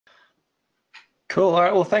Cool. All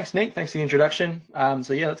right. Well, thanks, Nick. Thanks for the introduction.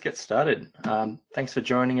 So yeah, let's get started. Thanks for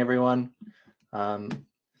joining, everyone. If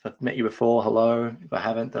I've met you before, hello. If I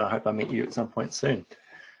haven't, then I hope I meet you at some point soon.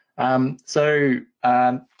 If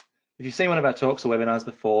you've seen one of our talks or webinars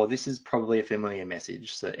before, this is probably a familiar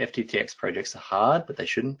message. So FTTx projects are hard, but they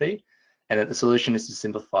shouldn't be. And that the solution is to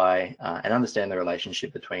simplify and understand the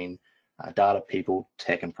relationship between data, people,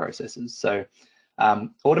 tech, and processes. So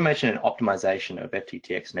automation and optimization of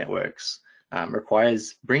FTTx networks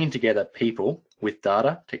requires bringing together people with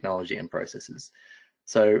data, technology, and processes.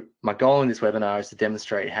 So my goal in this webinar is to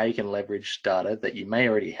demonstrate how you can leverage data that you may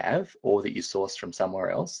already have or that you sourced from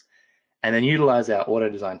somewhere else, and then utilize our auto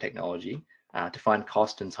design technology to find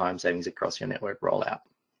cost and time savings across your network rollout.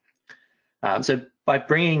 So by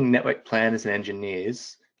bringing network planners and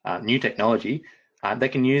engineers new technology, they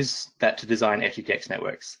can use that to design FTTx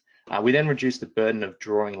networks. We then reduce the burden of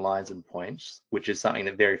drawing lines and points, which is something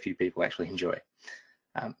that very few people actually enjoy.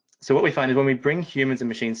 So what we find is when we bring humans and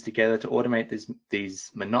machines together to automate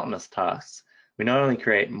these monotonous tasks, we not only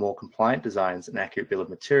create more compliant designs and accurate bill of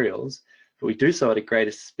materials, but we do so at a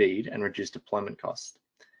greater speed and reduce deployment costs.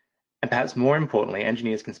 And perhaps more importantly,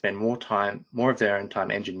 engineers can spend more of their own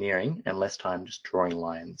time engineering and less time just drawing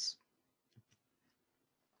lines.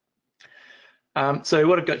 So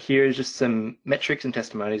what I've got here is just some metrics and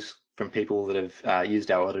testimonies from people that have used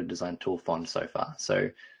our auto design tool FOND so far. So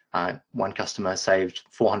one customer saved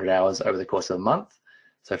 400 hours over the course of a month.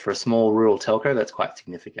 So for a small rural telco, that's quite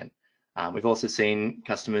significant. We've also seen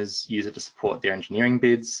customers use it to support their engineering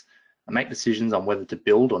bids, make decisions on whether to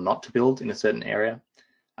build or not to build in a certain area,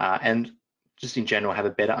 and just in general have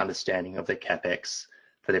a better understanding of their CapEx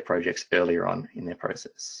for their projects earlier on in their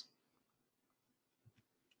process.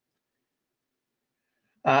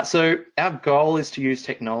 So our goal is to use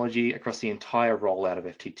technology across the entire rollout of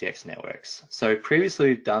FTTx networks. So previously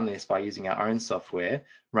we've done this by using our own software,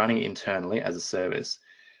 running it internally as a service.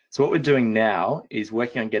 So what we're doing now is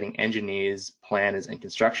working on getting engineers, planners, and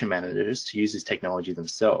construction managers to use this technology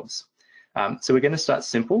themselves. So we're going to start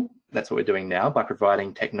simple. That's what we're doing now by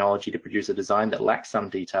providing technology to produce a design that lacks some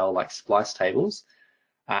detail like splice tables,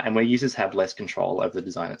 and where users have less control over the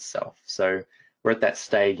design itself. So we're at that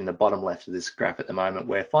stage in the bottom left of this graph at the moment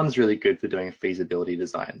where FOND's really good for doing feasibility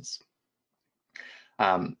designs.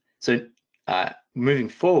 Moving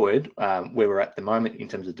forward, where we're at the moment in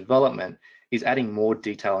terms of development, is adding more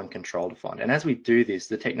detail and control to FOND. And as we do this,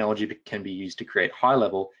 the technology can be used to create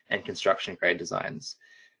high-level and construction-grade designs.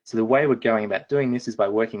 So the way we're going about doing this is by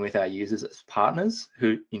working with our users as partners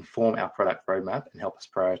who inform our product roadmap and help us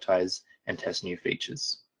prioritize and test new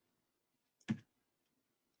features.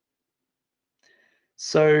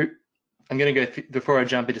 So I'm going to go, before I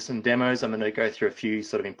jump into some demos, I'm going to go through a few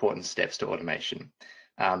sort of important steps to automation.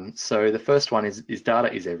 So the first one is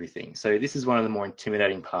data is everything. So this is one of the more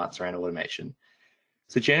intimidating parts around automation.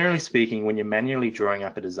 So generally speaking, when you're manually drawing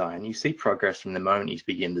up a design, you see progress from the moment you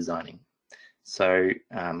begin designing. So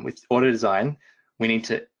with auto design, we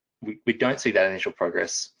don't see that initial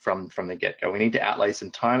progress from the get-go. We need to outlay some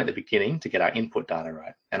time at the beginning to get our input data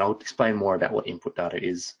right. And I'll explain more about what input data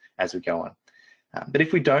is as we go on. But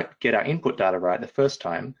if we don't get our input data right the first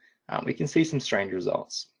time, we can see some strange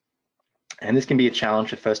results. And this can be a challenge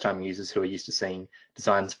for first-time users who are used to seeing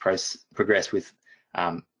designs progress with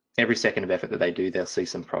every second of effort that they do, they'll see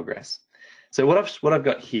some progress. So what I've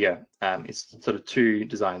got here is sort of two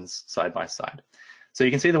designs side by side. So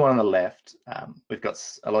you can see the one on the left, we've got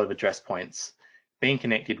a lot of address points being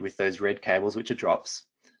connected with those red cables, which are drops,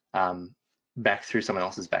 back through someone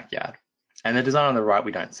else's backyard. And the design on the right,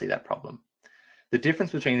 we don't see that problem. The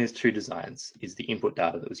difference between these two designs is the input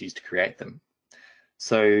data that was used to create them.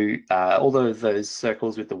 So all of those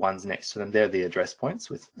circles with the ones next to them, they're the address points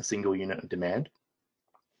with a single unit of demand.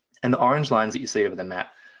 And the orange lines that you see over the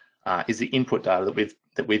map is the input data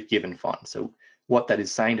that we've given FOND. So what that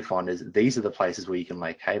is saying to FOND is these are the places where you can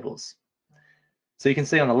lay cables. So you can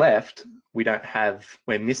see on the left,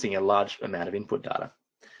 we're missing a large amount of input data,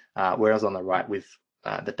 whereas on the right,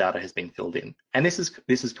 the data has been filled in. And this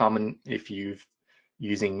is common if you're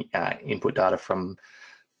using input data from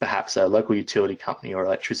perhaps a local utility company or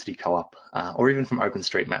electricity co-op, or even from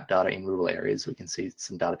OpenStreetMap data in rural areas. We can see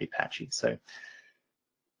some data be patchy. So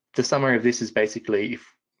the summary of this is basically,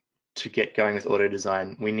 to get going with auto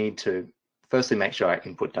design, we need to firstly make sure our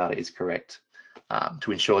input data is correct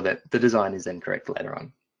to ensure that the design is then correct later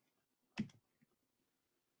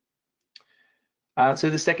on. So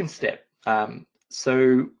the second step,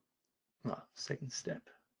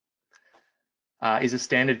 is a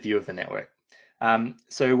standard view of the network.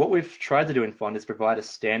 So what we've tried to do in FOND is provide a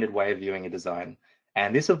standard way of viewing a design,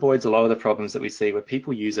 And this avoids a lot of the problems that we see where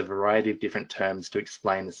people use a variety of different terms to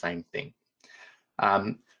explain the same thing.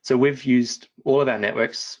 So we've used all of our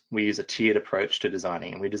networks, we use a tiered approach to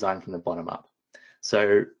designing, and we design from the bottom up.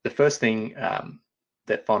 So the first thing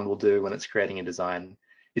that FOND will do when it's creating a design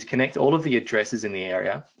is connect all of the addresses in the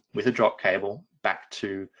area with a drop cable back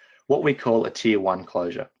to what we call a tier 1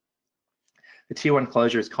 closure. The tier 1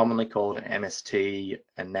 closure is commonly called an MST,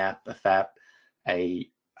 a NAP, a FAP, a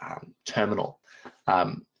terminal.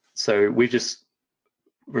 So we've just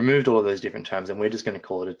removed all of those different terms and we're just going to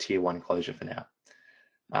call it a tier 1 closure for now.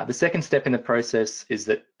 The second step in the process is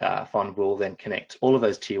that FOND will then connect all of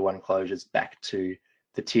those tier 1 closures back to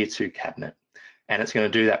the tier 2 cabinet. And it's going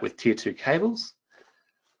to do that with tier 2 cables.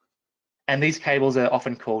 And these cables are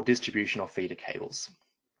often called distribution or feeder cables.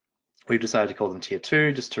 We've decided to call them tier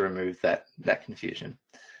 2 just to remove that confusion.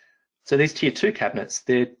 So these tier 2 cabinets,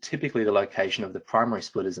 they're typically the location of the primary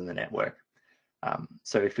splitters in the network.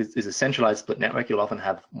 So if it's a centralized split network, you'll often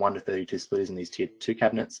have 1 to 32 splitters in these tier 2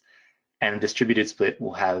 cabinets. And a distributed split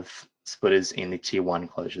will have splitters in the tier 1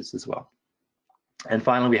 closures as well. And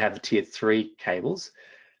finally, we have the tier 3 cables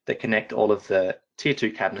that connect all of the tier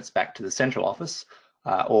 2 cabinets back to the central office,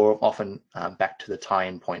 or often back to the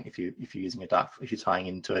tie-in point if you're using if you're tying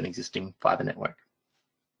into an existing fiber network.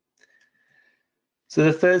 So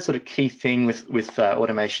the third sort of key thing with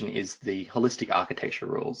automation is the holistic architecture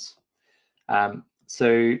rules.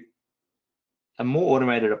 So a more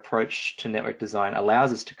automated approach to network design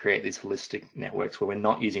allows us to create these holistic networks where we're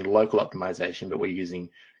not using local optimization, but we're using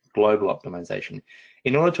global optimization.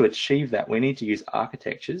 In order to achieve that, we need to use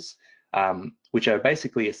architectures, which are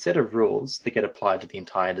basically a set of rules that get applied to the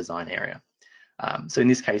entire design area. So in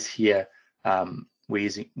this case here, we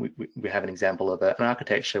have an example of an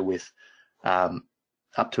architecture with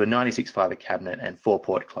up to a 96 fiber cabinet and 4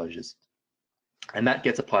 port closures. And that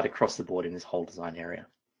gets applied across the board in this whole design area.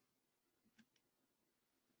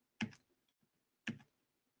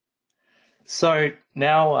 So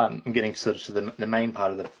now I'm getting sort of to the main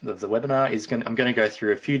part of the webinar. I'm going to go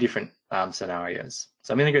through a few different scenarios.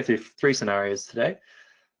 So I'm going to go through 3 scenarios today.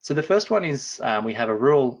 So the first one is we have a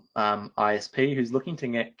rural ISP who's looking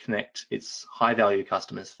to connect its high value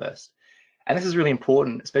customers first. And this is really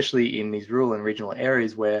important, especially in these rural and regional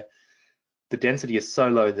areas where the density is so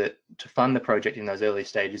low that to fund the project in those early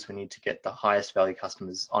stages, we need to get the highest value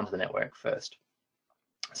customers onto the network first.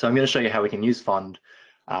 So I'm going to show you how we can use FOND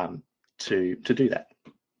to do that.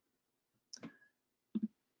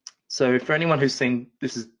 So for anyone who's seen,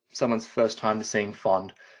 this is someone's first time to seeing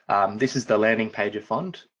FOND, this is the landing page of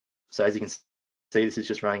FOND. So as you can see, this is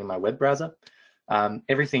just running in my web browser.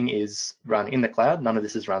 Everything is run in the cloud. None of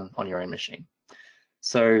this is run on your own machine.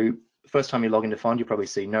 So first time you log into FOND, you'll probably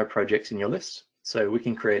see no projects in your list. So we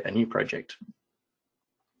can create a new project.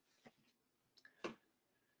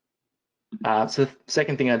 So the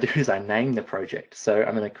second thing I do is I name the project. So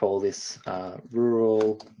I'm going to call this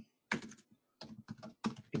rural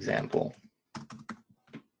example.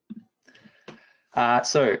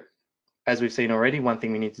 So as we've seen already, one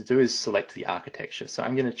thing we need to do is select the architecture. So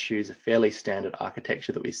I'm going to choose a fairly standard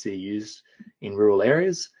architecture that we see used in rural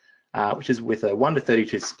areas, which is with a 1 to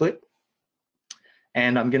 32 split.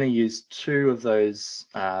 And I'm going to use 2 of those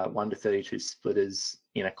 1 to 32 splitters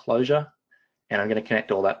in a closure. And I'm going to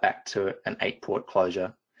connect all that back to an 8-port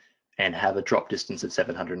closure and have a drop distance of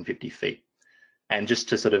 750 feet. And just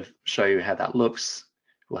to sort of show you how that looks,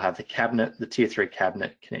 we'll have the cabinet, the tier 3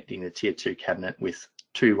 cabinet connecting the tier 2 cabinet with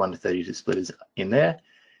 2 1 to 32 splitters in there,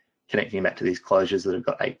 connecting back to these closures that have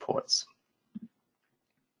got 8 ports.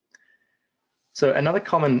 So another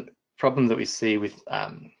common problem that we see with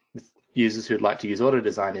users who'd like to use auto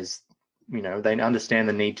design is, they understand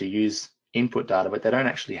the need to use input data, but they don't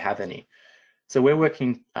actually have any. So we're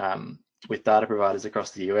working with data providers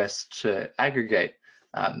across the US to aggregate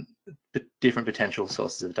different potential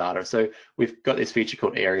sources of data. So we've got this feature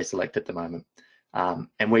called Area Select at the moment,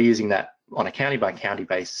 and we're using that on a county by county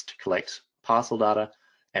basis to collect parcel data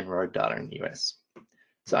and road data in the US.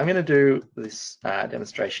 So I'm going to do this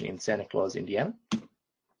demonstration in Santa Claus, Indiana.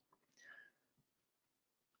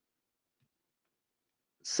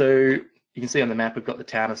 So you can see on the map we've got the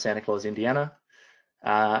town of Santa Claus, Indiana.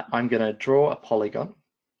 I'm going to draw a polygon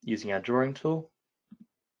using our drawing tool.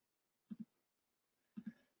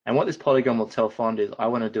 And what this polygon will tell FOND is I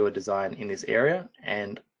want to do a design in this area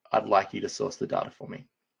and I'd like you to source the data for me.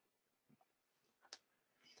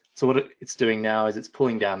 So what it's doing now is it's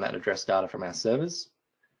pulling down that address data from our servers,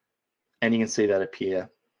 and you can see that appear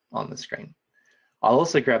on the screen. I'll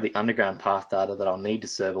also grab the underground path data that I'll need to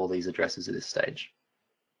serve all these addresses at this stage.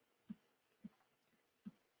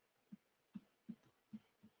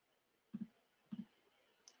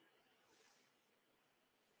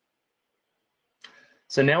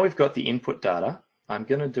 So now we've got the input data. I'm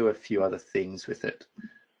going to do a few other things with it.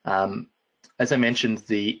 As I mentioned,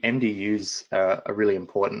 the MDUs are a really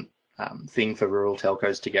important thing for rural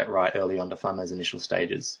telcos to get right early on to fund those initial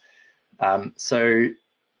stages. So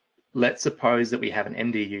let's suppose that we have an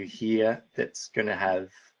MDU here that's going to have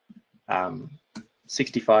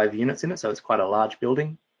 65 units in it, so it's quite a large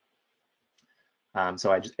building.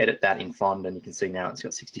 So I just edit that in Fond, and you can see now it's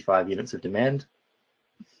got 65 units of demand.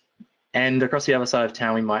 And across the other side of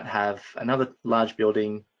town, we might have another large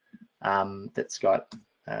building that's got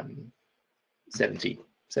 70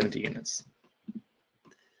 units.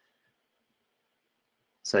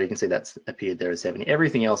 So you can see that's appeared there as 70.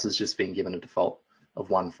 Everything else has just been given a default of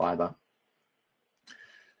 1 fiber.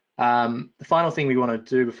 The final thing we want to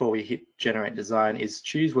do before we hit generate design is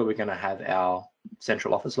choose where we're going to have our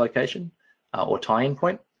central office location or tie-in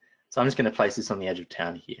point. So I'm just going to place this on the edge of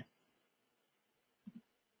town here.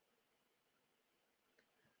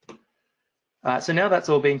 So now that's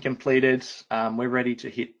all been completed, we're ready to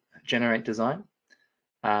hit generate design.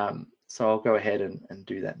 So I'll go ahead and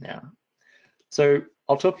do that now. So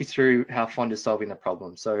I'll talk you through how Fond is solving the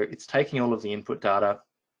problem. So it's taking all of the input data,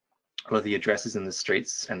 all of the addresses in the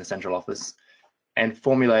streets and the central office, and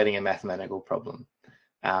formulating a mathematical problem.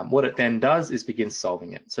 What it then does is begin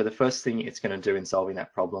solving it. So the first thing it's going to do in solving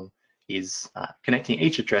that problem is connecting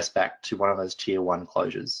each address back to one of those tier 1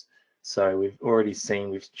 closures. So we've already seen,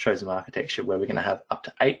 we've chosen architecture where we're going to have up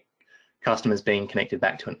to 8 customers being connected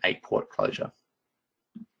back to an 8-port closure.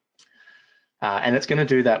 And it's going to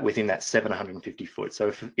do that within that 750 foot.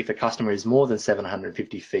 So if a customer is more than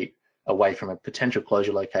 750 feet away from a potential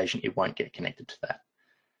closure location, it won't get connected to that.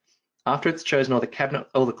 After it's chosen all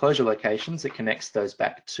the closure locations, it connects those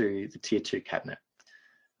back to the tier 2 cabinet.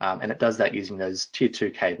 And it does that using those tier 2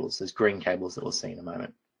 cables, those green cables that we'll see in a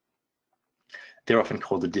moment. They're often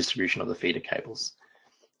called the distribution of the feeder cables.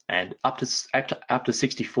 And up to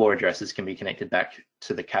 64 addresses can be connected back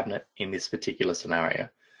to the cabinet in this particular scenario.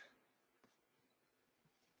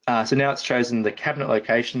 So now it's chosen the cabinet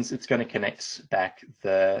locations, it's going to connect back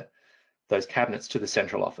those cabinets to the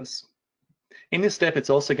central office. In this step, it's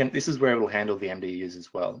also going. This is where it will handle the MDUs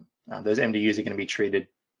as well. Those MDUs are going to be treated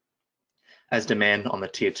as demand on the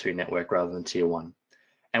tier 2 network rather than tier 1.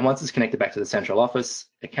 And once it's connected back to the central office,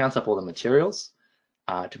 it counts up all the materials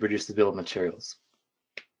to produce the bill of materials.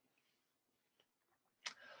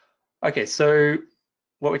 Okay, so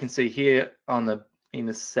what we can see here in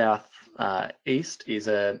the south east is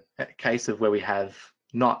a case of where we have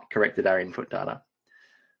not corrected our input data.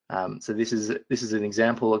 So this is an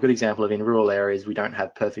example, a good example of in rural areas we don't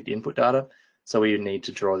have perfect input data, so we need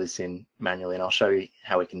to draw this in manually, and I'll show you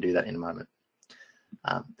how we can do that in a moment.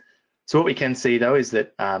 So what we can see though is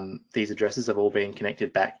that these addresses have all been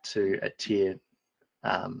connected back to a tier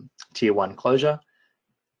 1 closure,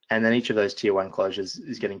 and then each of those tier 1 closures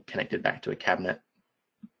is getting connected back to a cabinet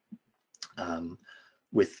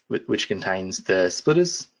which contains the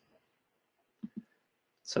splitters.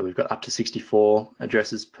 So we've got up to 64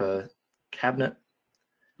 addresses per cabinet,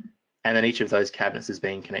 and then each of those cabinets is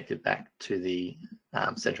being connected back to the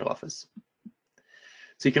central office.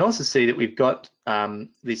 So you can also see that we've got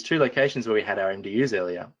these 2 locations where we had our MDUs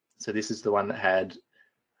earlier. So this is the one that had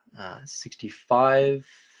 65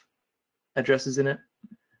 addresses in it.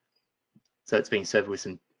 So it's being served with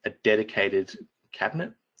a dedicated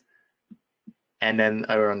cabinet. And then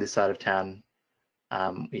over on this side of town,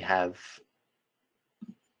 we have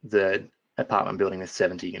the apartment building with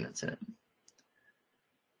 70 units in it.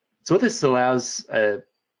 So what this allows a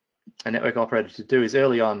network operator to do is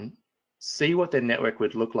early on see what their network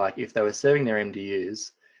would look like if they were serving their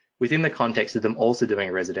MDUs within the context of them also doing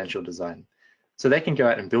a residential design. So they can go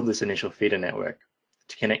out and build this initial feeder network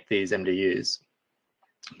to connect these MDUs,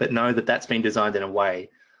 but know that that's been designed in a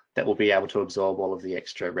way that will be able to absorb all of the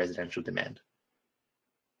extra residential demand.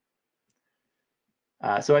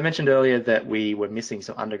 So I mentioned earlier that we were missing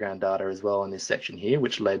some underground data as well in this section here,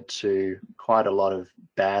 which led to quite a lot of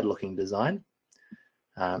bad looking design.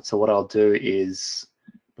 So what I'll do is,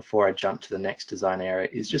 before I jump to the next design area,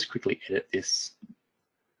 is just quickly edit this.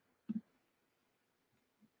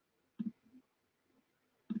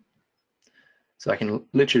 So I can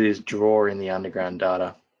literally just draw in the underground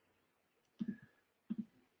data.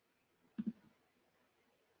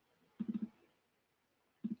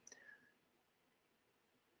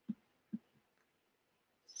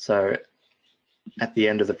 So at the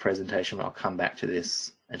end of the presentation, I'll come back to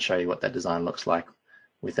this and show you what that design looks like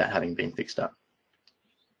with that having been fixed up.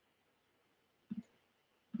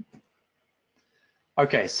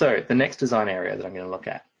 Okay, so the next design area that I'm going to look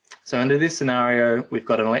at. So under this scenario, we've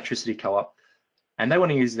got an electricity co-op, and they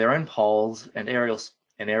want to use their own poles and aerial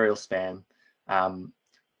an aerial span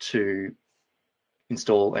to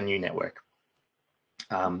install a new network.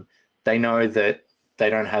 They know that they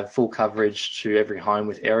don't have full coverage to every home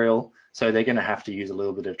with aerial, so they're going to have to use a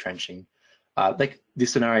little bit of trenching.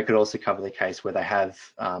 This scenario could also cover the case where they have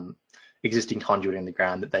existing conduit in the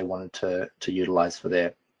ground that they wanted to utilize for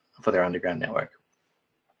their underground network.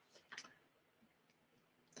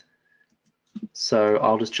 So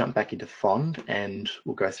I'll just jump back into Fond and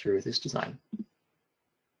we'll go through with this design.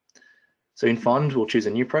 So in Fond, we'll choose a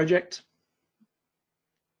new project.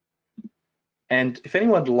 And if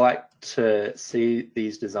anyone would like to see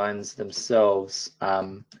these designs themselves,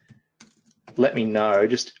 let me know,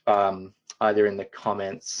 just either in the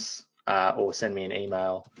comments or send me an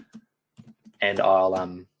email, and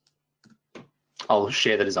I'll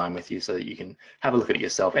share the design with you so that you can have a look at it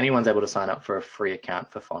yourself. Anyone's able to sign up for a free account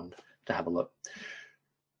for Fond to have a look.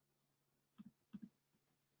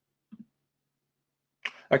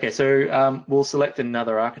 Okay, so we'll select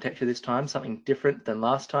another architecture this time, something different than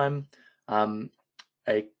last time.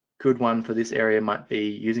 A good one for this area might be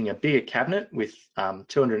using a bigger cabinet with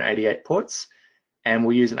 288 ports, and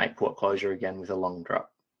we'll use an 8-port closure again with a long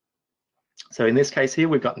drop. So in this case here,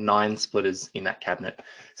 we've got 9 splitters in that cabinet.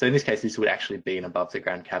 So in this case, this would actually be an above the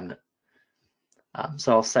ground cabinet.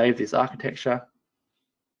 So I'll save this architecture.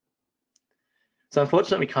 So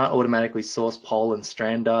unfortunately, we can't automatically source pole and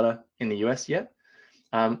strand data in the US yet.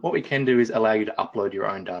 What we can do is allow you to upload your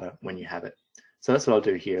own data when you have it. So that's what I'll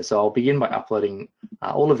do here. So I'll begin by uploading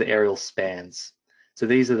all of the aerial spans. So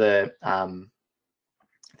these are the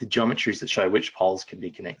geometries that show which poles can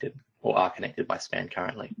be connected or are connected by span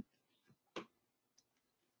currently.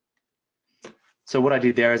 So what I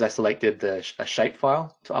did there is I selected a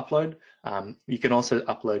shapefile to upload. You can also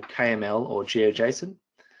upload KML or GeoJSON.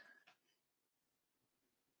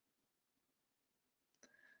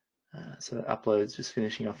 So the upload's just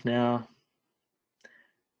finishing off now.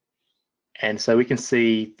 And so we can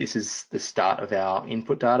see this is the start of our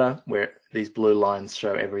input data, where these blue lines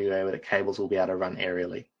show everywhere where the cables will be able to run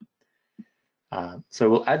aerially. So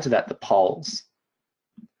we'll add to that the poles.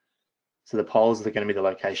 So the poles are going to be the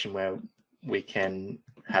location where we can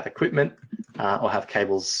have equipment or have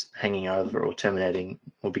cables hanging over or terminating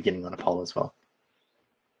or beginning on a pole as well.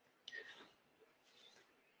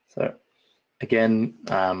 So again,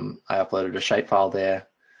 I uploaded a shapefile there.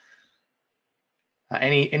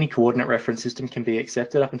 Any coordinate reference system can be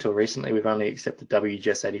accepted. Up until recently, we've only accepted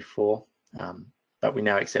WGS84, but we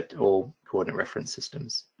now accept all coordinate reference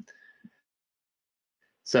systems.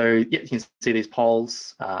 So yeah, you can see these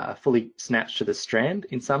poles are fully snatched to the strand.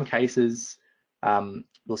 In some cases,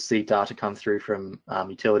 we'll see data come through from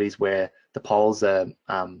utilities where the poles are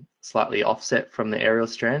slightly offset from the aerial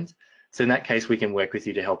strands. So in that case, we can work with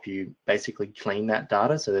you to help you basically clean that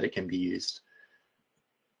data so that it can be used.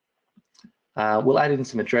 We'll add in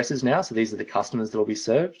some addresses now. So these are the customers that will be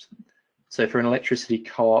served. So for an electricity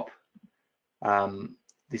co-op,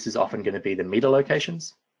 this is often going to be the meter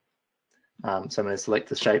locations. So I'm going to select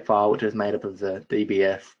the shapefile, which is made up of the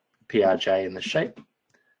DBF, PRJ, and the shape,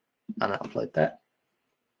 and I'll upload that.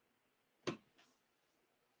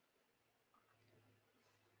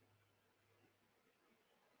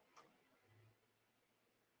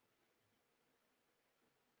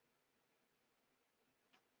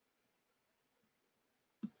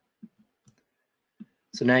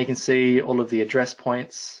 So now you can see all of the address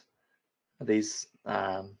points, these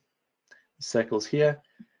circles here.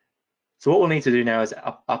 So what we'll need to do now is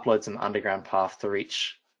upload some underground path to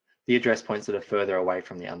reach the address points that are further away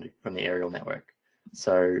from the aerial network.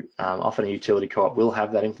 So often a utility co-op will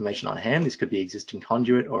have that information on hand. This could be existing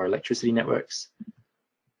conduit or electricity networks.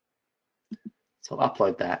 So I'll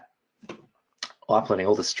upload that, uploading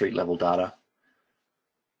all the street level data.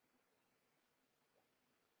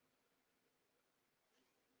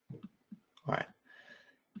 All right.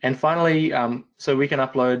 And finally, so we can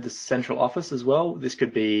upload the central office as well. This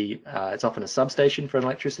could be, it's often a substation for an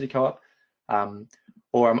electricity co-op,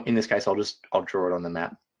 or in this case, I'll draw it on the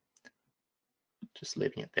map, just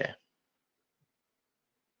leaving it there.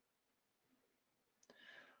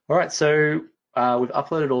 All right, so we've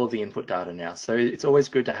uploaded all of the input data now. So it's always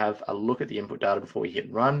good to have a look at the input data before we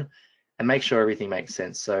hit run and make sure everything makes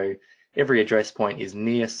sense. So every address point is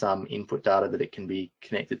near some input data that it can be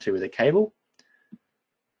connected to with a cable.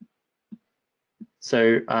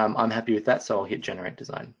 So I'm happy with that, so I'll hit generate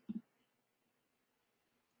design.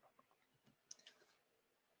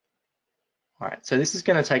 All right, so this is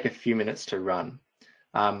going to take a few minutes to run.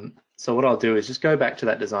 So what I'll do is just go back to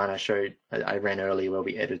that design I ran earlier where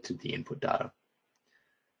we edited the input data.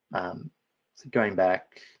 So going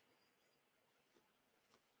back,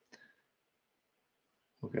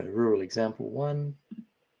 go to rural example 1.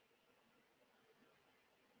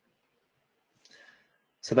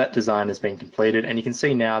 So that design has been completed, and you can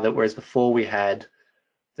see now that whereas before we had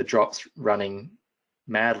the drops running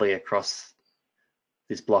madly across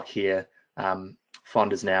this block here,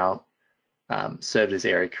 Fond has now served this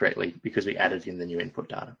area correctly because we added in the new input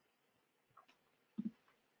data.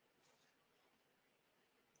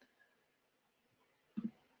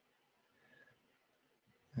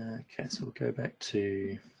 Okay, so we'll go back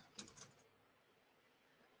to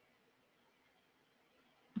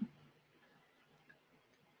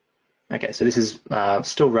okay, so this is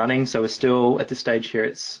still running. So we're still at this stage here,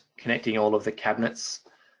 it's connecting all of the cabinets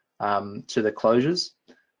to the closures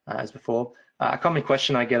as before. A common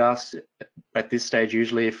question I get asked at this stage,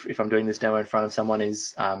 usually if I'm doing this demo in front of someone,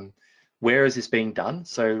 is where is this being done?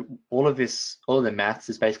 So all of the maths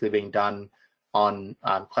is basically being done on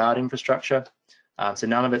cloud infrastructure. So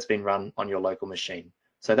none of it's been run on your local machine.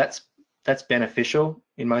 So that's beneficial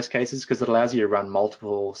in most cases because it allows you to run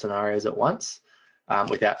multiple scenarios at once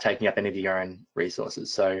without taking up any of your own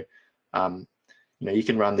resources. So you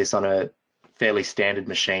can run this on a fairly standard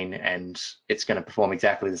machine and it's going to perform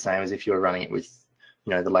exactly the same as if you were running it with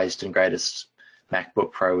the latest and greatest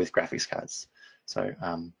MacBook Pro with graphics cards. So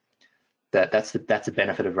that's a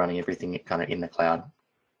benefit of running everything kind of in the cloud.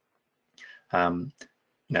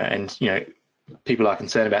 People are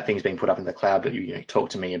concerned about things being put up in the cloud, but you talk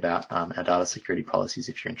to me about our data security policies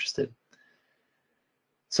if you're interested.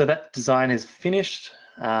 So that design is finished.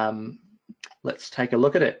 Let's take a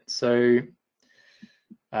look at it. So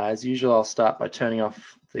as usual, I'll start by turning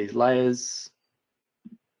off these layers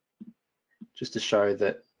just to show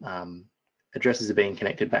that addresses are being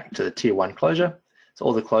connected back to the tier 1 closure. So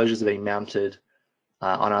all the closures are being mounted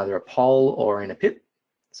on either a pole or in a pit.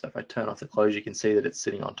 So if I turn off the closure, you can see that it's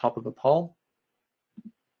sitting on top of a pole.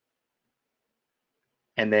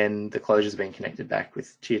 And then the closures are being connected back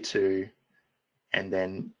with tier 2 and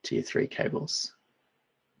then tier 3 cables.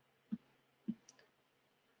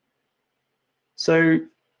 So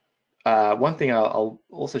one thing I'll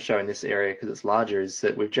also show in this area, because it's larger, is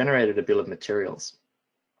that we've generated a bill of materials.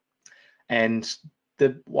 And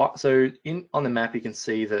on the map, you can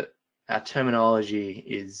see that our terminology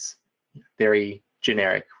is very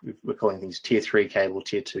generic. We're calling things tier 3 cable,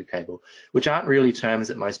 tier 2 cable, which aren't really terms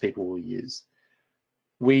that most people will use.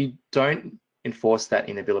 We don't enforce that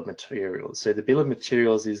in a bill of materials. So the bill of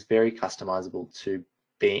materials is very customizable to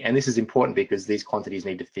being, and this is important because these quantities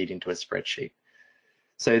need to feed into a spreadsheet.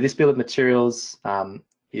 So this bill of materials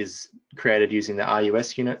is created using the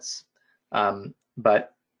RUS units,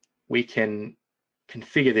 but we can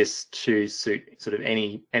configure this to suit sort of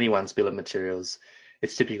anyone's bill of materials.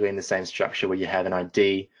 It's typically in the same structure where you have an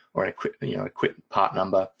ID or an equipment part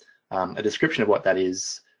number, a description of what that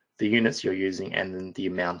is, the units you're using, and then the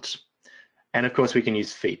amount. And of course, we can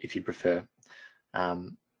use feet if you prefer.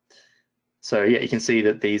 So yeah, you can see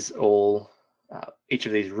that these each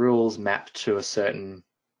of these rules map to a certain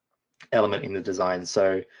element in the design.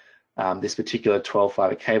 So this particular 12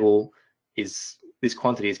 fiber cable this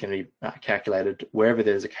quantity is going to be calculated wherever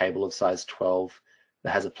there's a cable of size 12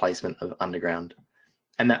 that has a placement of underground.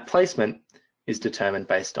 And that placement is determined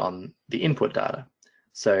based on the input data.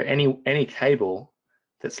 So any cable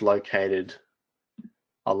that's located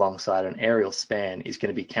alongside an aerial span is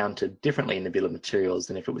going to be counted differently in the bill of materials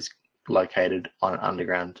than if it was located on an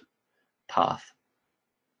underground path.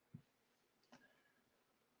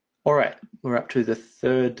 All right, we're up to the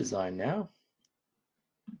third design now.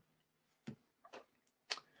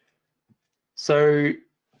 So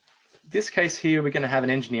this case here, we're going to have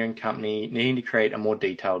an engineering company needing to create a more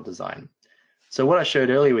detailed design. So what I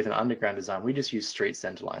showed earlier with an underground design, we just use street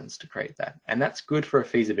center lines to create that. And that's good for a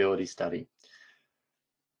feasibility study.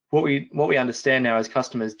 What we understand now is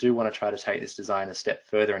customers do want to try to take this design a step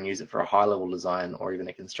further and use it for a high level design or even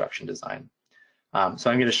a construction design.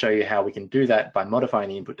 So I'm going to show you how we can do that by modifying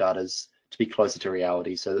the input data to be closer to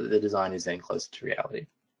reality so that the design is then closer to reality.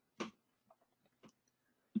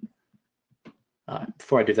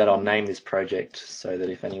 Before I do that, I'll name this project so that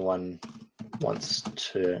if anyone wants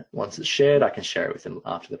it shared, I can share it with them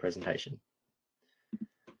after the presentation.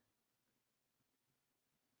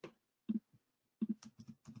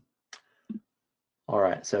 All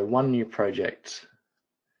right, so one new project,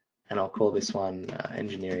 and I'll call this one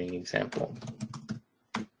engineering example.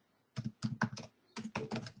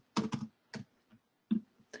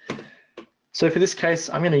 So for this case,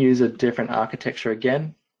 I'm going to use a different architecture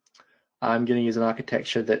again. I'm going to use an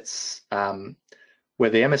architecture that's where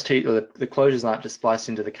the MST or the closures aren't just spliced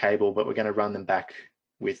into the cable, but we're going to run them back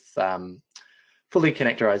with fully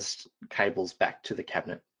connectorized cables back to the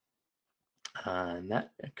cabinet. And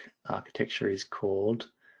that architecture is called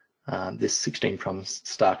this 16 prom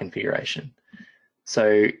star configuration.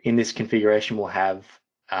 So in this configuration, we'll have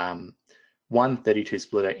one 32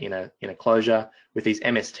 splitter in a closure with these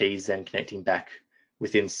MSTs then connecting back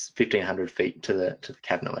within 1,500 feet to the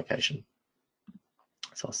cabinet location.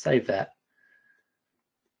 So I'll save that.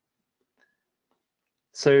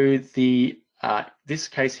 So this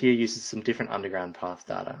case here uses some different underground path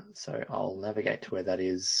data. So I'll navigate to where that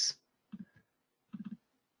is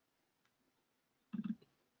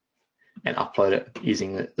and upload it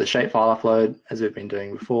using the shapefile upload as we've been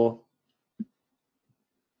doing before.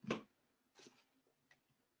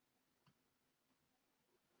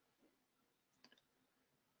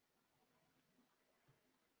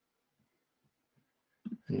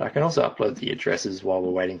 And I can also upload the addresses while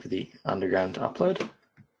we're waiting for the underground to upload.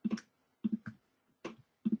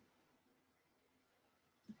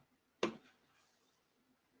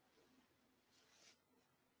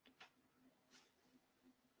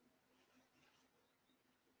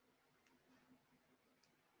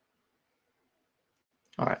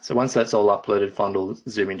 All right, so once that's all uploaded, Fond will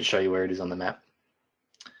zoom in to show you where it is on the map.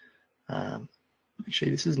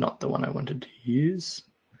 Actually, this is not the one I wanted to use.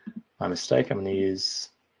 My mistake, I'm going to use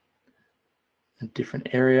a different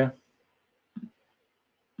area.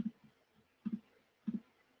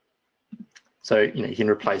 So, you can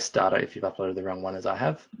replace data if you've uploaded the wrong one, as I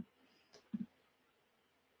have.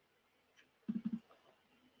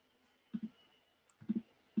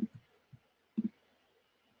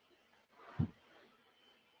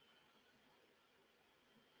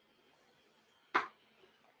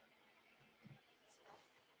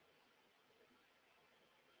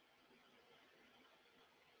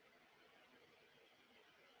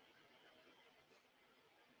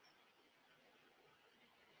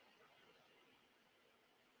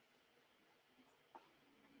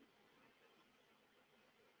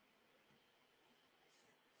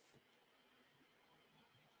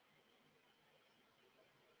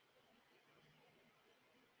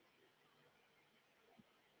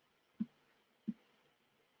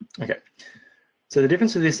 Okay, so the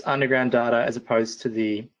difference with this underground data as opposed to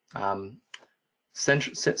the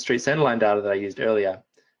street centerline data that I used earlier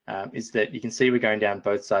is that you can see we're going down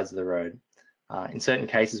both sides of the road. In certain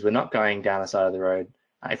cases, we're not going down a side of the road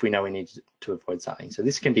if we know we need to avoid something. So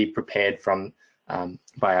this can be prepared from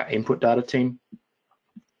by our input data team.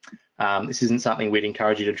 This isn't something we'd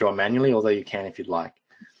encourage you to draw manually, although you can if you'd like.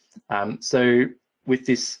 So with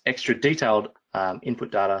this extra detailed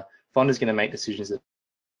input data, Fond is going to make decisions that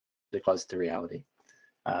are close to reality.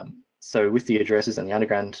 So with the addresses and the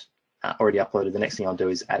underground already uploaded, the next thing I'll do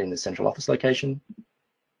is add in the central office location,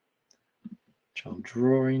 which I'll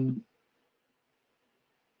draw in,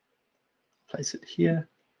 place it here.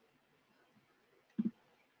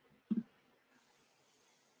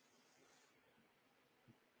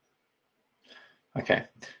 Okay,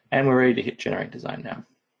 and we're ready to hit generate design now.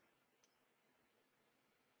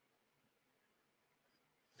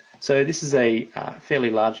 So this is a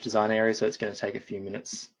fairly large design area, so it's going to take a few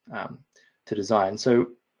minutes to design. So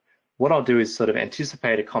what I'll do is sort of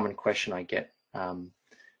anticipate a common question I get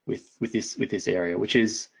with this area, which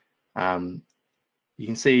is you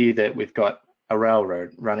can see that we've got a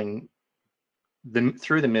railroad running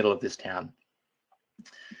through the middle of this town.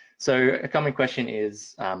 So a common question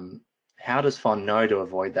is, how does Fond know to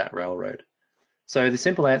avoid that railroad? So the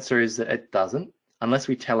simple answer is that it doesn't, unless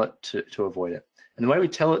we tell it to avoid it. And the way we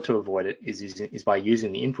tell it to avoid it is by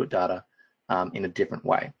using the input data in a different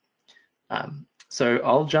way. So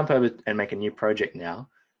I'll jump over and make a new project now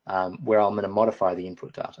where I'm going to modify the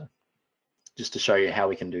input data, just to show you how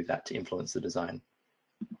we can do that to influence the design.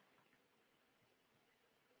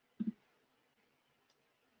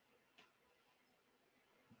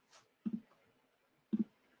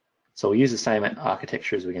 So we'll use the same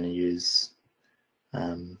architecture as we're going to use.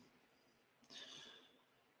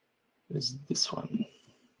 Is this one.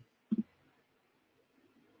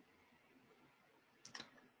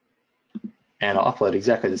 And I'll upload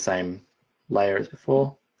exactly the same layer as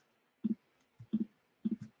before.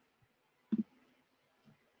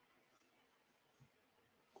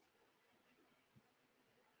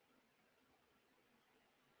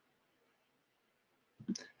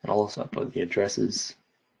 And I'll also upload the addresses.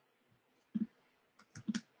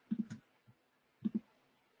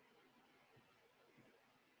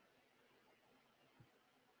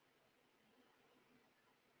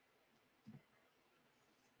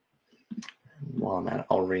 While I'm at it,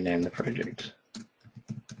 I'll rename the project.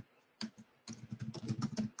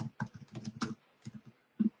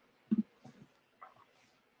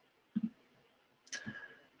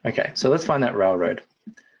 Okay, so let's find that railroad.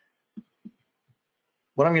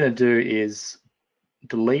 what I'm going to do is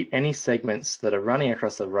delete any segments that are running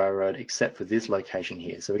across the railroad except for this location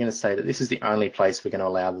here. So we're going to say that this is the only place we're going to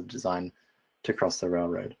allow the design to cross the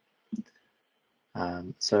railroad.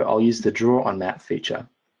 So I'll use the draw on map feature,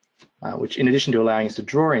 which in addition to allowing us to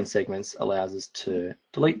draw in segments, allows us to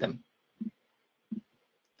delete them.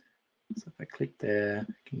 So if I click there,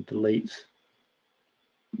 I can delete,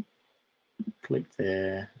 click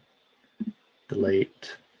there,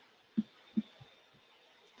 delete.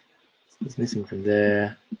 So it's missing from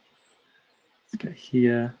there. Let's go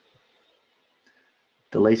here,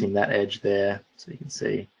 deleting that edge there, so you can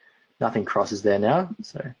see nothing crosses there now.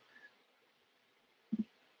 So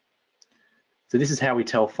this is how we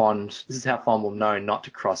tell Fond, this is how Fond will know not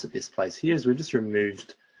to cross at this place here, is we've just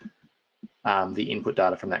removed the input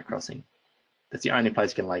data from that crossing. That's the only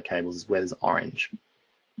place you can lay cables, is where there's orange.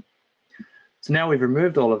 So now we've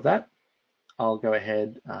removed all of that. I'll go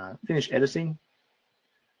ahead, finish editing,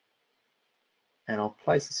 and I'll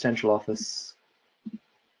place the central office,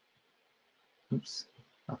 oops,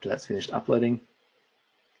 after that's finished uploading.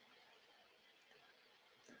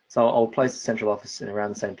 So I'll place the central office in around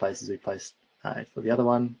the same place as we placed for the other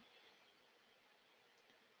one.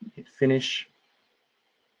 Hit finish,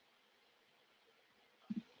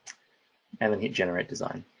 and then hit generate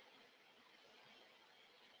design.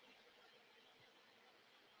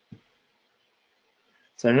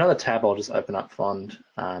 So in another tab, I'll just open up Fond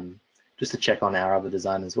just to check on our other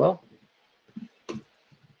design as well.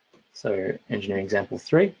 So engineering example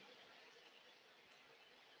 3.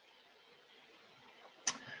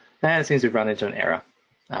 And it seems we've run into an error.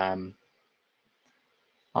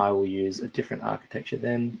 I will use a different architecture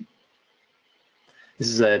then. This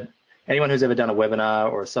is anyone who's ever done a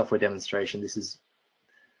webinar or a software demonstration, this is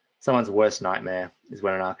someone's worst nightmare, is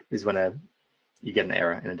when you get an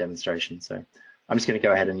error in a demonstration. So I'm just going to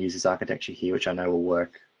go ahead and use this architecture here, which I know will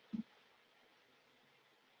work.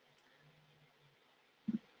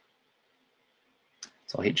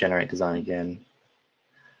 So I'll hit generate design again.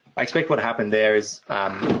 I expect what happened there is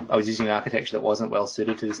I was using an architecture that wasn't well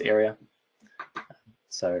suited to this area.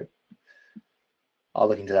 So I'll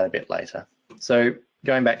look into that a bit later. So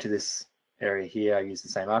going back to this area here, I use the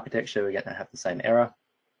same architecture, we're going to have the same error.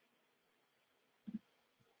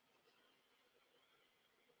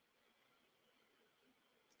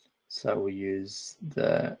 So we'll use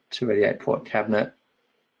the 288 port cabinet.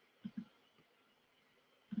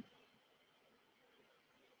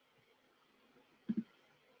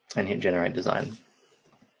 And hit generate design.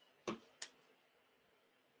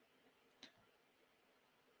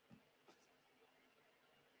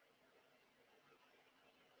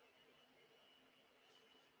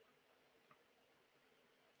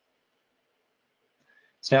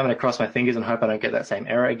 So now I'm going to cross my fingers and hope I don't get that same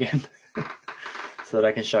error again, so that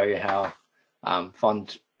I can show you how how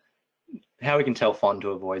we can tell Fond to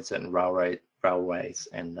avoid certain railways.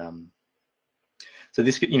 And so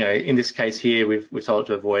this, in this case here, we've told it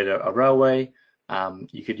to avoid a railway.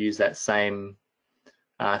 You could use that same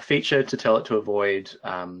feature to tell it to avoid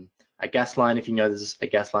a gas line if you know there's a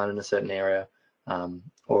gas line in a certain area,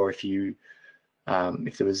 or if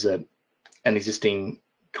there was an existing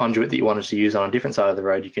conduit that you wanted to use on a different side of the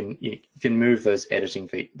road, you can move those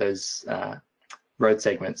those road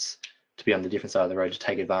segments to be on the different side of the road to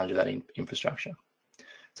take advantage of that infrastructure.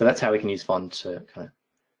 So that's how we can use Fond to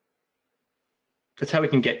that's how we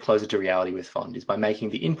can get closer to reality with Fond, is by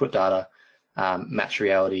making the input data match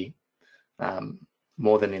reality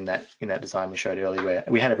more than in that design we showed earlier, where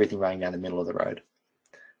we had everything running down the middle of the road.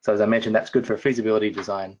 So as I mentioned, that's good for a feasibility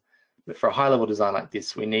design, but for a high-level design like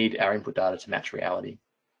this, we need our input data to match reality.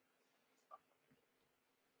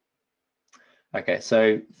 Okay,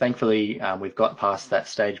 so thankfully we've got past that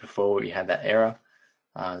stage before we had that error.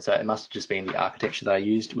 So it must have just been the architecture that I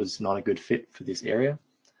used was not a good fit for this area.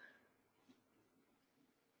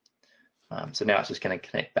 So now it's just going to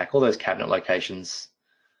connect back all those cabinet locations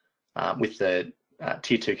with the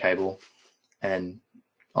tier 2 cable and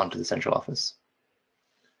onto the central office.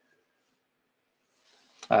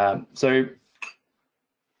 Trying to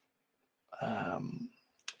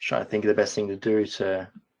think of the best thing to do to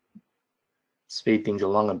speed things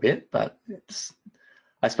along a bit, but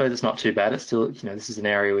I suppose it's not too bad. It's still, this is an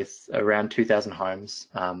area with around 2,000 homes,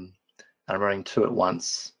 and I'm running 2 at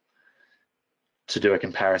once to do a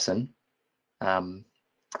comparison, and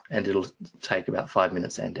it'll take about 5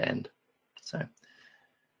 minutes end to end. So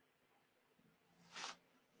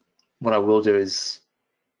what I will do is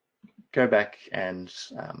go back and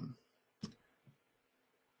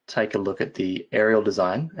take a look at the aerial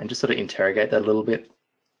design and just sort of interrogate that a little bit.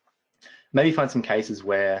 Maybe find some cases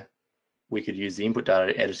where we could use the input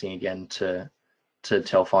data editing again to to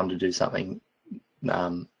tell FOND to do something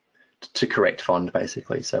to correct FOND,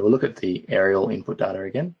 basically. So we'll look at the aerial input data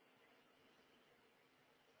again.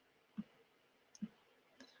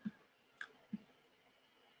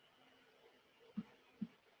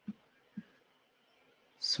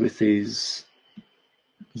 So with these,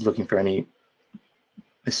 looking for any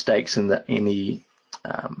mistakes in the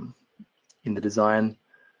design.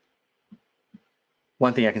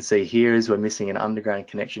 One thing I can see here is we're missing an underground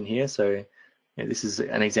connection here. So this is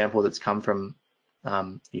an example that's come from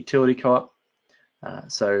utility co-op.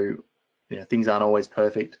 So things aren't always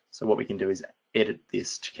perfect. So what we can do is edit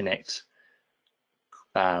this to connect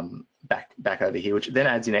back over here, which then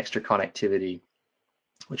adds in extra connectivity,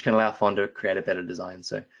 which can allow FOND to create a better design.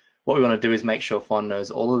 So what we want to do is make sure FOND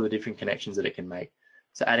knows all of the different connections that it can make.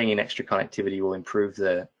 So adding in extra connectivity will improve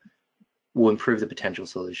the potential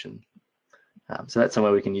solution. So that's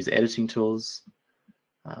somewhere we can use editing tools.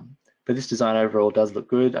 But this design overall does look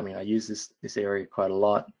good. I mean, I use this area quite a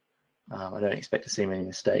lot. I don't expect to see many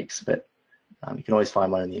mistakes, but you can always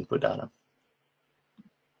find one in the input data.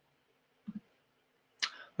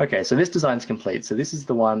 Okay, so this design's complete. So this is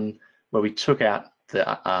the one where we took out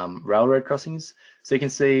the railroad crossings. So you can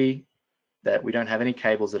see that we don't have any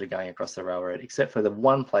cables that are going across the railroad, except for the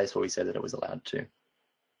one place where we said that it was allowed to.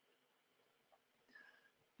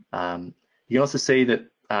 You can also see that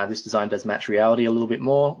this design does match reality a little bit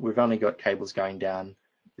more. We've only got cables going down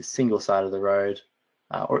this single side of the road,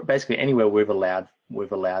 or basically anywhere we've allowed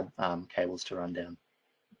cables to run down.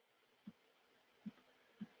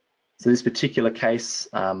 So this particular case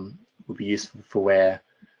will be useful for where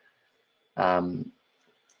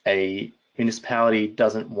a municipality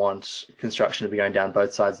doesn't want construction to be going down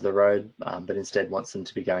both sides of the road, but instead wants them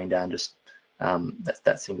to be going down just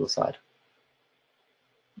that single side.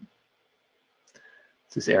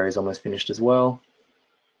 So this area is almost finished as well.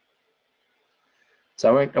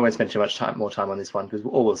 So I won't spend too much more time on this one, because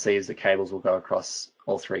all we'll see is the cables will go across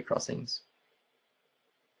all three crossings.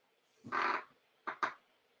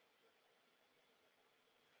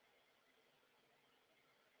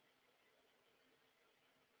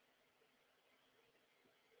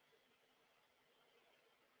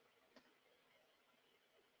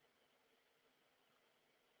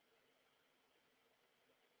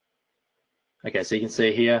 Okay, so you can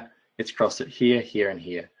see here, it's crossed it here, here, and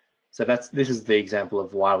here. So this is the example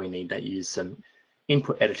of why we need to use some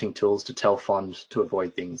input editing tools to tell FOND to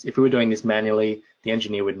avoid things. If we were doing this manually, the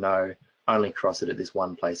engineer would know only cross it at this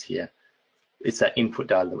one place here. It's that input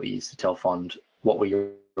data that we use to tell FOND what we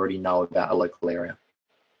already know about a local area.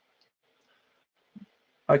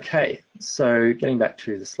 Okay, so getting back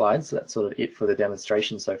to the slides, that's sort of it for the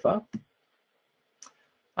demonstration so far.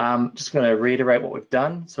 Just going to reiterate what we've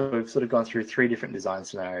done. So we've sort of gone through three different design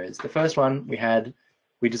scenarios. The first one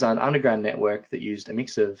we designed an underground network that used a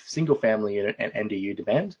mix of single family unit and MDU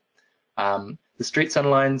demand. The street center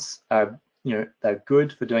lines are, they're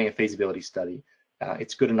good for doing a feasibility study.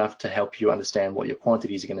 It's good enough to help you understand what your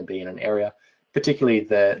quantities are going to be in an area, particularly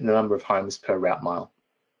the number of homes per route mile.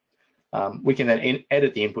 We can then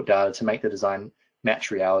edit the input data to make the design match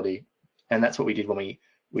reality, and that's what we did when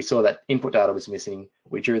we saw that input data was missing.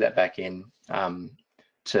 We drew that back in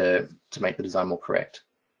to make the design more correct.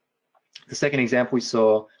 The second example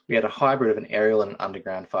we had a hybrid of an aerial and an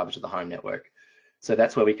underground fiber to the home network. So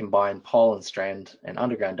that's where we combine pole and strand and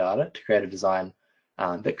underground data to create a design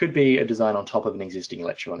that could be a design on top of an existing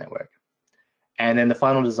electrical network. And then the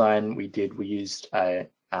final design we used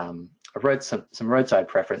some roadside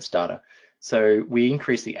preference data. So we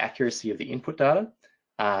increased the accuracy of the input data,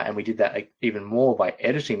 and we did that even more by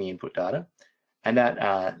editing the input data, and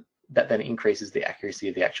that then increases the accuracy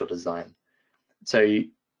of the actual design. So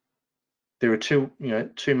there are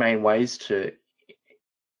two main ways to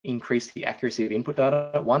increase the accuracy of input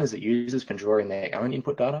data. One is that users can draw in their own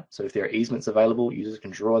input data. So if there are easements available, users can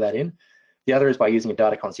draw that in. The other is by using a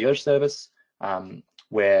data concierge service,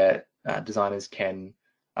 where designers can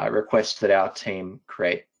request that our team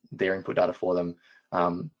create their input data for them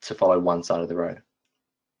to follow one side of the road.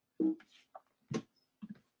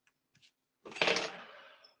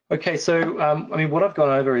 Okay, so I mean, what I've gone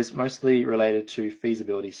over is mostly related to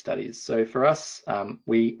feasibility studies. So for us,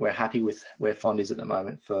 we're happy with where FOND is at the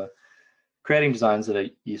moment for creating designs that are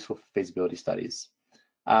useful for feasibility studies.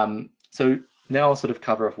 So now I'll sort of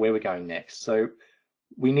cover off where we're going next. So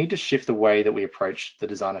we need to shift the way that we approach the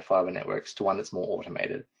design of fiber networks to one that's more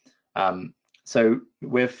automated. So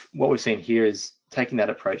what we've seen here is taking that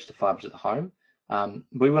approach to fiber to the home.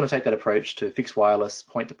 We want to take that approach to fixed wireless,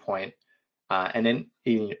 point to point, and then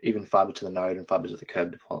even fiber to the node and fiber to the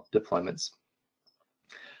curb deployments.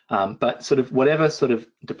 But sort of whatever sort of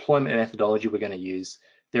deployment methodology we're going to use,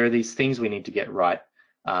 there are these things we need to get right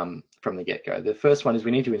from the get-go. The first one is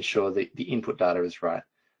we need to ensure that the input data is right.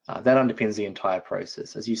 That underpins the entire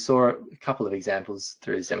process. As you saw a couple of examples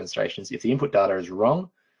through these demonstrations, if the input data is wrong,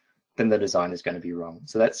 then the design is going to be wrong.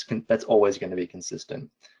 So that's always going to be consistent.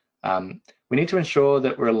 We need to ensure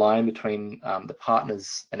that we're aligned between the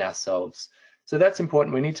partners and ourselves. So that's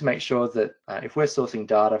important. We need to make sure that if we're sourcing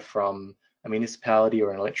data from a municipality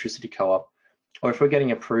or an electricity co-op, or if we're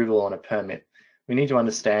getting approval on a permit, we need to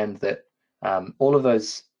understand that all of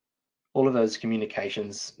those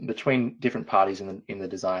communications between different parties in the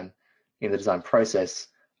design process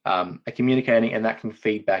are communicating, and that can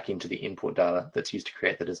feed back into the input data that's used to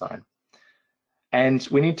create the design. And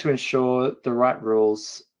we need to ensure the right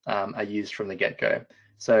rules are used from the get-go.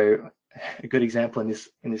 So a good example in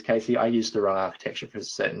this case here, I used the wrong architecture for a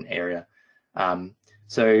certain area.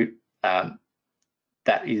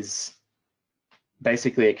 That is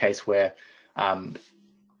basically a case where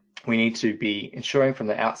we need to be ensuring from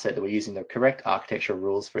the outset that we're using the correct architectural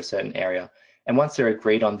rules for a certain area. And once they're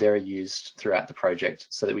agreed on, they're used throughout the project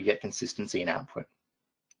so that we get consistency in output.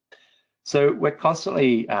 So we're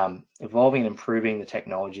constantly evolving and improving the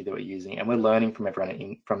technology that we're using, and we're learning from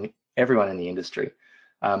everyone in the industry.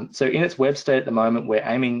 So in its web state at the moment, we're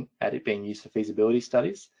aiming at it being used for feasibility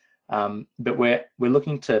studies, but we're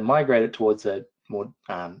looking to migrate it towards a more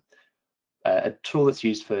a tool that's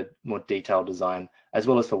used for more detailed design as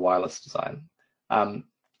well as for wireless design.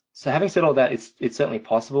 So having said all that, it's certainly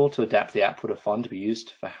possible to adapt the output of FON to be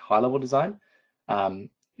used for high-level design.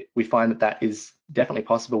 We find that is definitely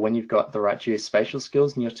possible when you've got the right geospatial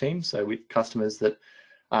skills in your team. So with customers that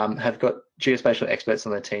have got geospatial experts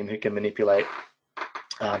on their team who can manipulate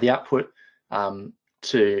the output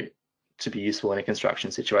to be useful in a construction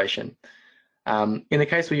situation. In the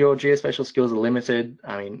case where your geospatial skills are limited,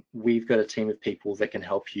 I mean, we've got a team of people that can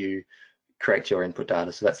help you correct your input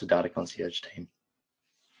data. So that's the data concierge team.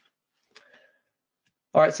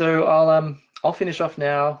 All right, so I'll finish off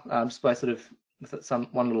now just by sort of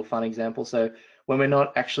one little fun example. So when we're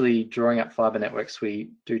not actually drawing up fiber networks,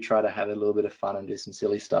 we do try to have a little bit of fun and do some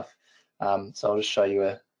silly stuff. So I'll just show you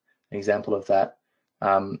an example of that.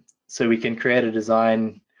 So we can create a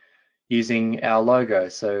design using our logo.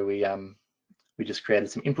 So we just created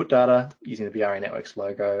some input data using the Biarri Networks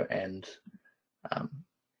logo, and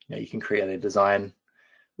you can create a design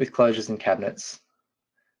with closures and cabinets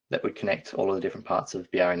that would connect all of the different parts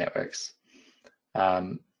of Biarri Networks.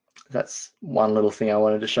 That's one little thing I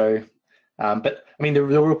wanted to show. But I mean, the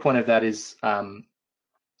real point of that is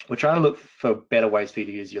we're trying to look for better ways for you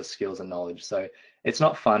to use your skills and knowledge. So it's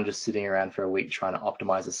not fun just sitting around for a week trying to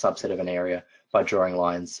optimize a subset of an area by drawing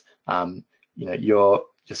lines. Your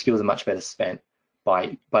skills are much better spent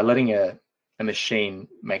by letting a machine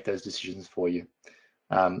make those decisions for you.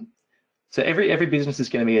 So every business is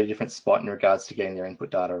going to be at a different spot in regards to getting their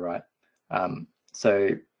input data right.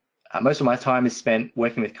 Most of my time is spent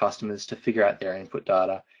working with customers to figure out their input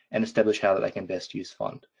data and establish how that they can best use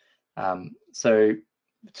FON. So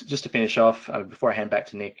just to finish off, before I hand back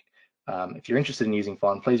to Nick, if you're interested in using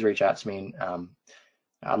FON, please reach out to me.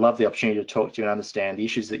 I'd love the opportunity to talk to you and understand the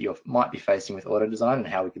issues that you might be facing with auto design and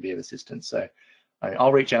how we could be of assistance. So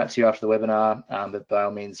I'll reach out to you after the webinar, but by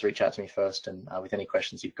all means, reach out to me first and with any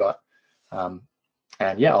questions you've got. And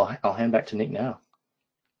yeah, I'll hand back to Nick now.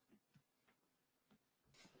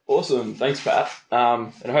 Awesome, thanks, Pat.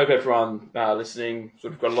 And I hope everyone listening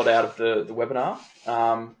sort of got a lot out of the webinar.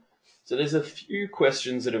 So there's a few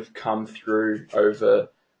questions that have come through over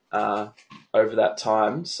that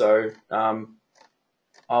time. So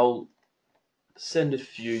I'll send a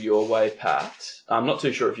few your way, Pat. I'm not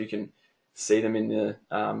too sure if you can see them in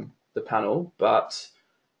the panel, but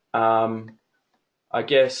I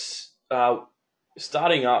guess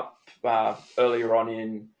starting up earlier on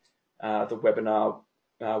in the webinar,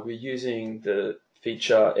 we're using the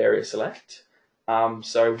feature area select.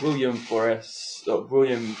 So William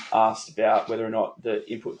asked about whether or not the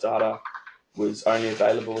input data was only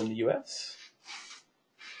available in the US.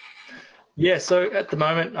 Yeah, so at the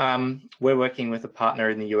moment, we're working with a partner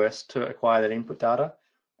in the US to acquire that input data.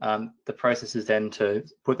 The process is then to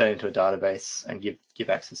put that into a database and give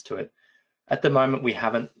access to it. At the moment, we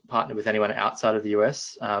haven't partnered with anyone outside of the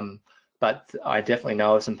US, but I definitely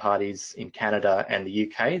know of some parties in Canada and the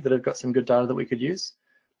UK that have got some good data that we could use.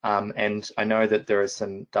 And I know that there are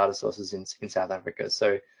some data sources in South Africa.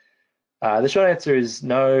 So the short answer is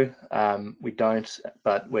no, we don't,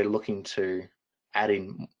 but we're looking to add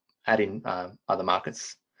in other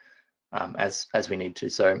markets as we need to.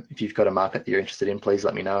 So if you've got a market that you're interested in, please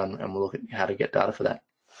let me know and we'll look at how to get data for that.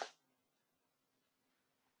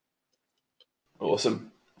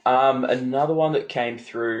 Awesome. Another one that came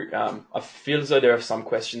through, I feel as though there are some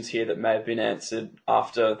questions here that may have been answered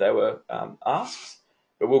after they were asked,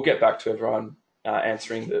 but we'll get back to everyone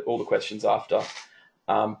answering all the questions after.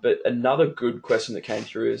 But another good question that came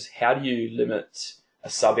through is, how do you limit a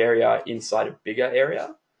sub area inside a bigger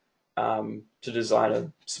area to design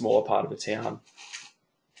a smaller part of a town?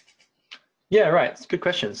 Yeah, right. It's a good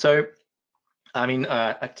question. So, I mean,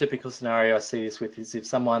 a typical scenario I see this with is if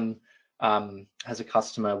someone has a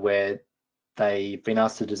customer where they've been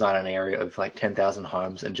asked to design an area of like 10,000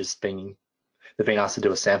 homes and they've been asked to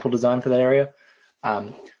do a sample design for that area.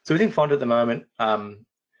 So within Fond at the moment,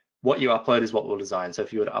 what you upload is what we'll design. So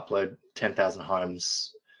if you were to upload 10,000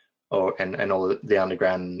 homes and all the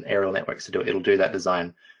underground aerial networks to do it, it'll do that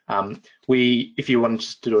design. If you want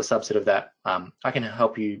to do a subset of that, I can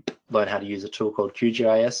help you learn how to use a tool called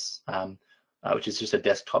QGIS, which is just a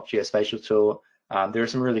desktop geospatial tool. There are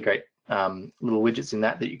some really great little widgets in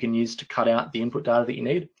that you can use to cut out the input data that you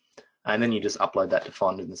need, and then you just upload that to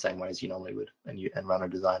Fond in the same way as you normally would, and run a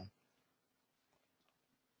design.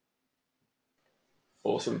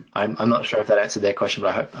 Awesome. I'm not sure if that answered their question,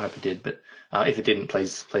 but I hope it did. But if it didn't,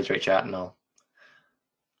 please reach out and I'll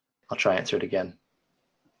try answer it again.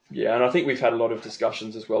 Yeah, and I think we've had a lot of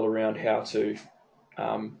discussions as well around how to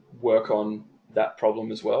work on that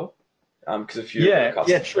problem as well. Because if you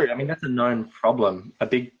true. I mean, that's a known problem. A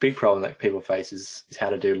big problem that people face is how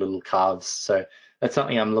to do little carves. So that's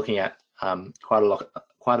something I'm looking at quite a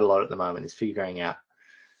lot at the moment, is figuring out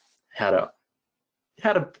how to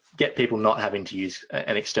get people not having to use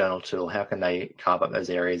an external tool. How can they carve up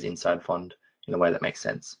those areas inside Fond in a way that makes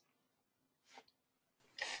sense?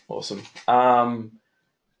 Awesome.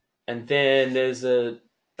 And then there's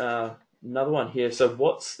another one here. So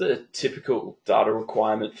what's the typical data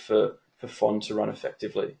requirement for Fond to run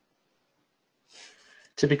effectively?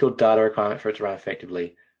 Typical data requirement for it to run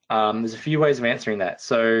effectively. There's a few ways of answering that.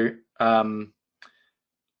 So the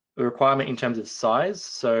requirement in terms of size,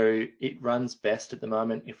 so it runs best at the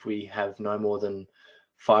moment if we have no more than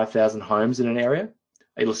 5,000 homes in an area.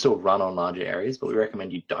 It'll still run on larger areas, but we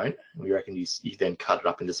recommend you don't. We recommend you then cut it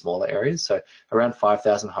up into smaller areas, so around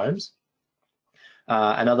 5,000 homes.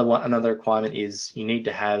 Another requirement is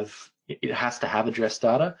it has to have address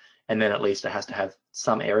data, and then at least it has to have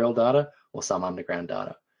some aerial data or some underground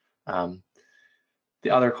data. The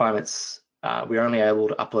other requirements, we're only able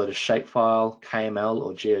to upload a shapefile, KML,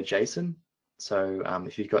 or GeoJSON. So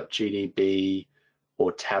if you've got GDB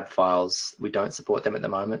or tab files, we don't support them at the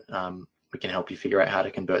moment. We can help you figure out how to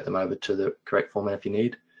convert them over to the correct format if you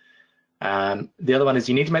need. The other one is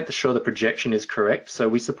you need to make sure the projection is correct. So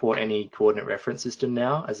we support any coordinate reference system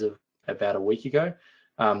now as of about a week ago,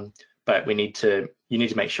 but you need to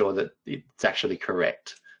make sure that it's actually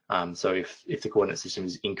correct. So if the coordinate system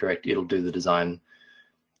is incorrect, it'll do the design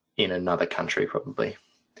in another country probably.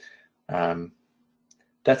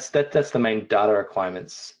 That's the main data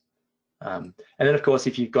requirements. And then of course,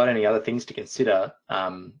 if you've got any other things to consider,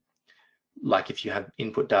 like if you have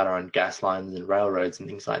input data on gas lines and railroads and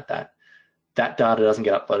things like that, that data doesn't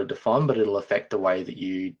get uploaded to Fond, but it'll affect the way that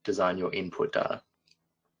you design your input data.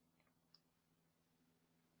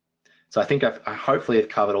 So I think I hopefully have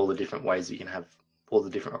covered all the different ways that you can have all the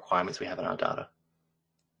different requirements we have in our data.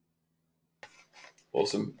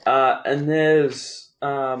 Awesome. And there's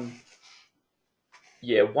one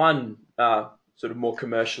sort of more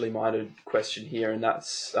commercially minded question here, and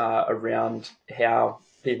that's around how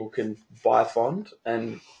people can buy Fond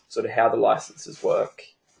and sort of how the licenses work.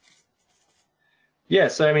 Yeah,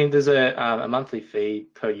 so I mean, there's a monthly fee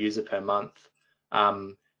per user per month.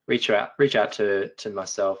 Reach out to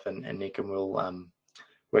myself and Nick, and we'll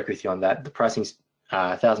work with you on that. The pricing's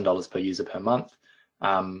 $1,000 per user per month.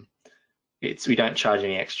 We don't charge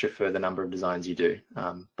any extra for the number of designs you do,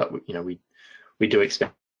 but we do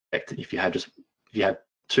expect that if you have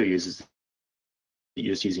 2 users,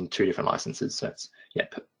 you're just using 2 different licenses. So it's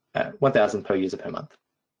 $1,000 per user per month.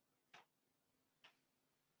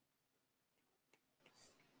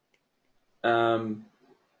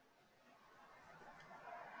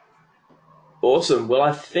 Awesome. Well,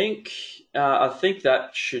 I think that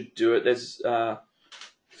should do it. There's for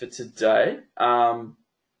today.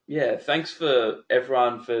 Thanks for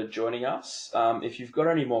everyone for joining us. If you've got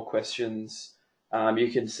any more questions,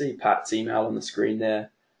 you can see Pat's email on the screen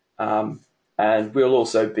there, and we'll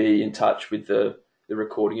also be in touch with the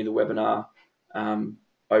recording of the webinar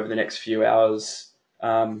over the next few hours.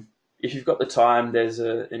 If you've got the time, there's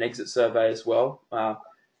an exit survey as well,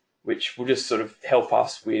 which will just sort of help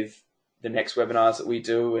us with the next webinars that we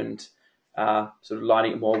do and sort of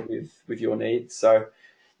lining it more with your needs. So,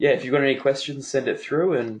 yeah, if you've got any questions, send it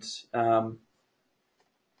through, and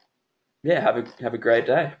yeah, have a great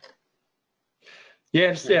day.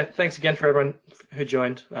 Yeah, yeah. Thanks again for everyone who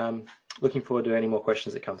joined. Looking forward to any more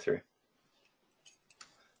questions that come through.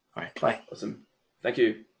 All right, bye. Awesome. Thank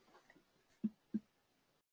you.